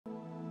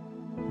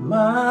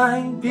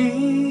My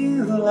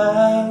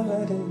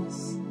beloved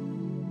is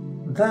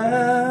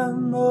the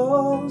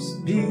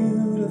most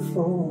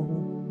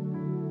beautiful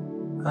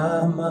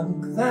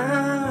among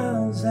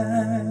thousands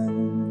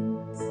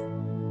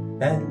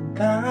and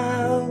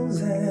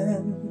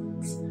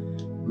thousands.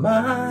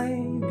 My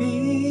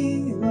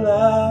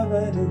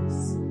beloved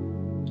is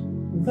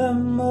the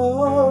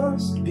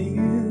most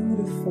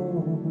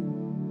beautiful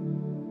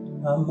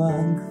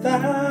among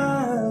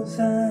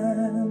thousands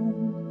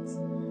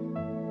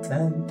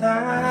and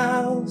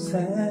thousands.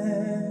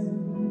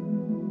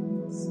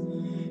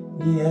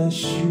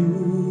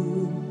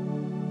 Yeshua.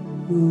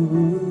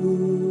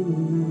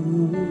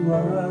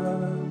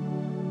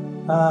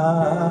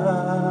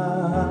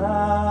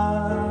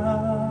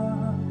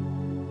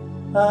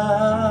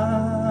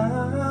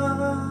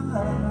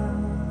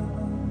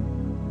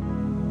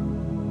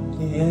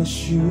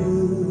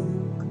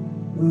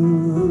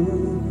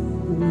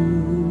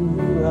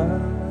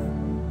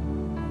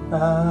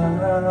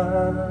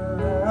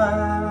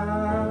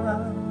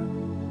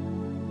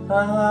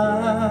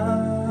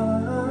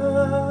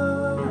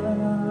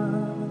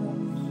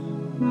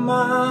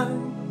 My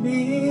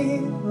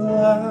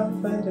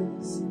beloved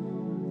is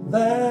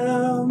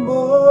the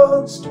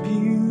most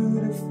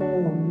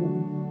beautiful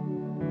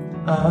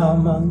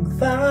among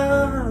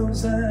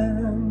thousands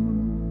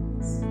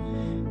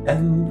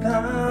and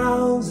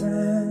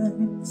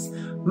thousands.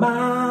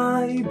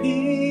 My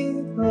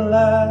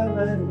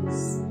beloved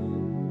is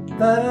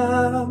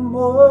the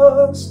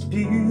most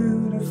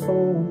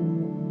beautiful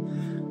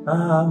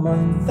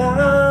among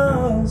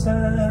thousands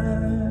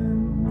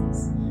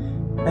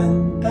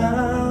and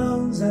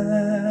thousands.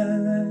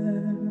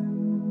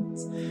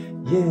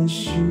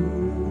 Yeshua.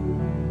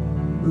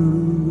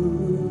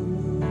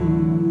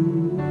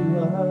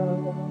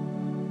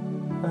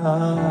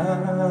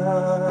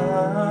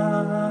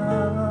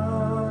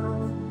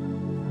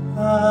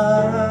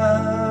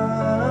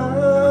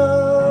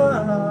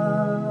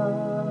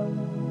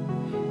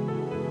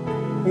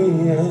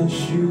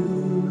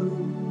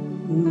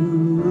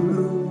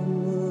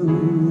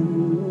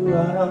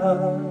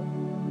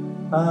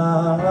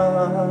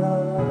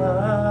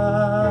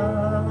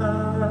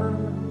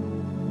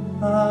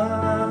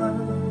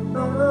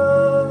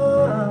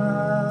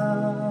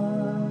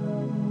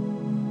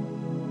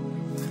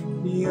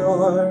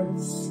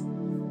 Yours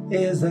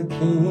is a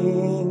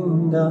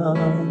kingdom,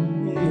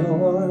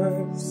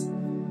 yours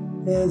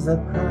is a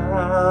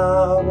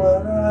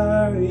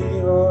power,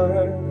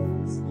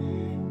 yours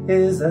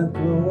is a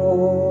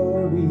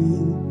glory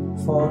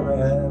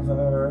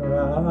forever.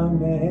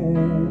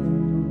 Amen.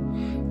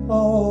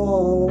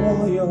 Oh,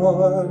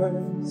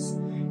 yours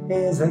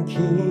is a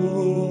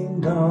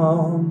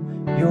kingdom,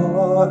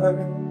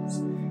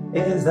 yours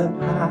is a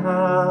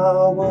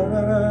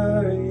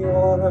power,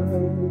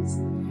 yours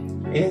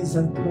is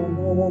a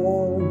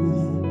glory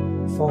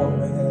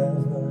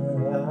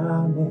forever.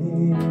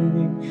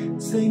 Amen.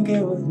 Sing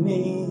it with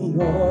me.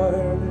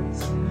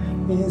 Yours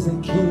is a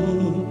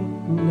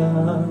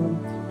kingdom,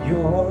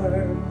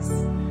 yours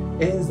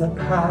is a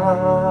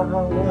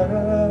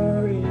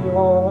power,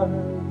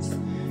 yours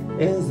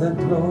is a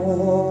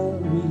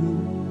glory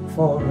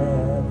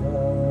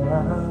forever.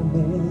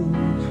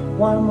 Amen.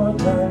 One more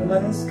time,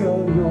 let's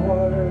go.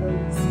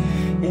 Yours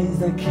is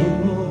the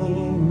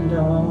kingdom,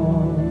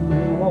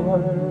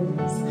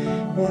 yours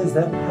is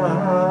the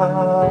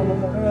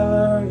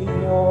power,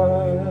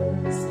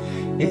 yours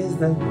is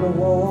the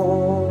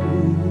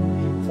glory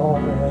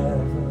forever.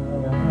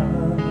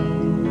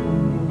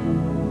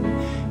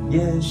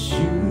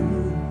 Yeshua.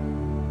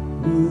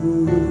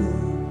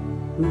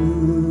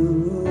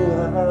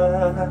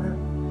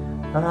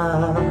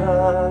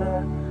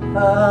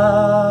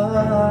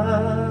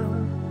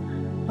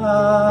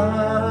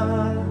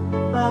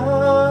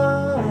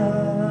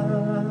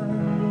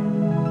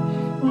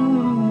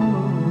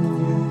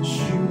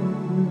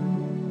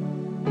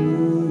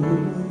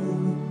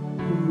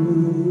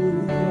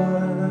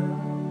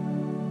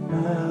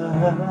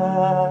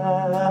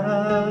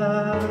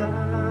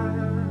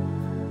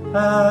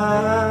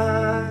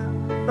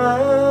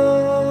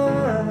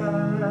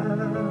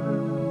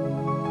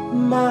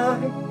 My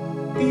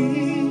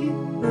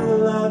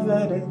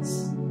beloved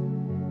is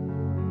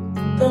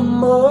the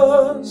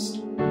most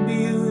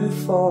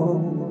beautiful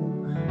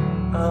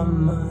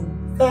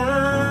among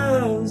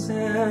thousands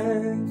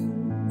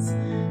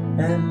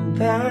and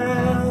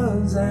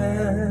thousands.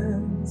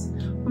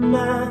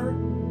 My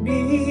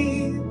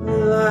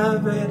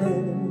beloved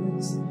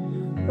is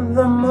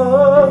the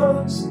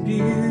most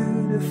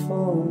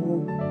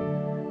beautiful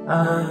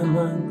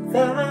among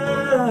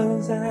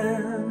thousands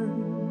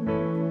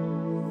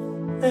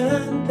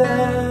and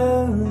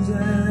thousands.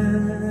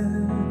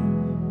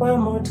 One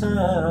more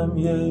time,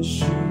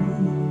 Yeshua.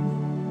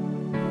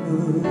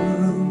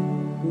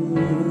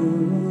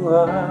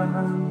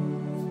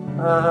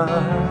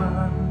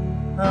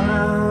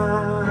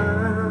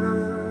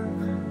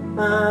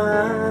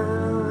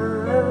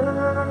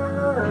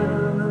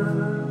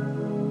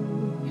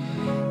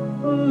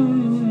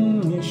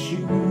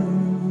 Yeshua.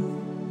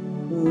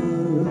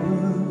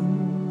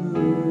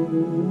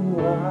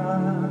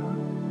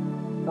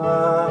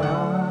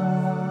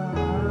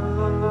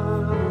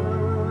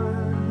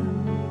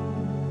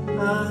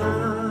 Oh,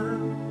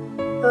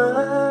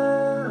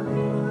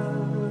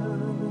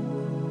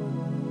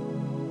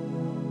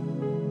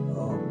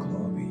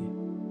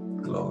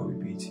 glory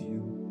be to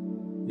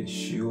you,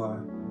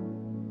 Yeshua.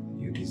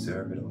 You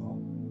deserve it all.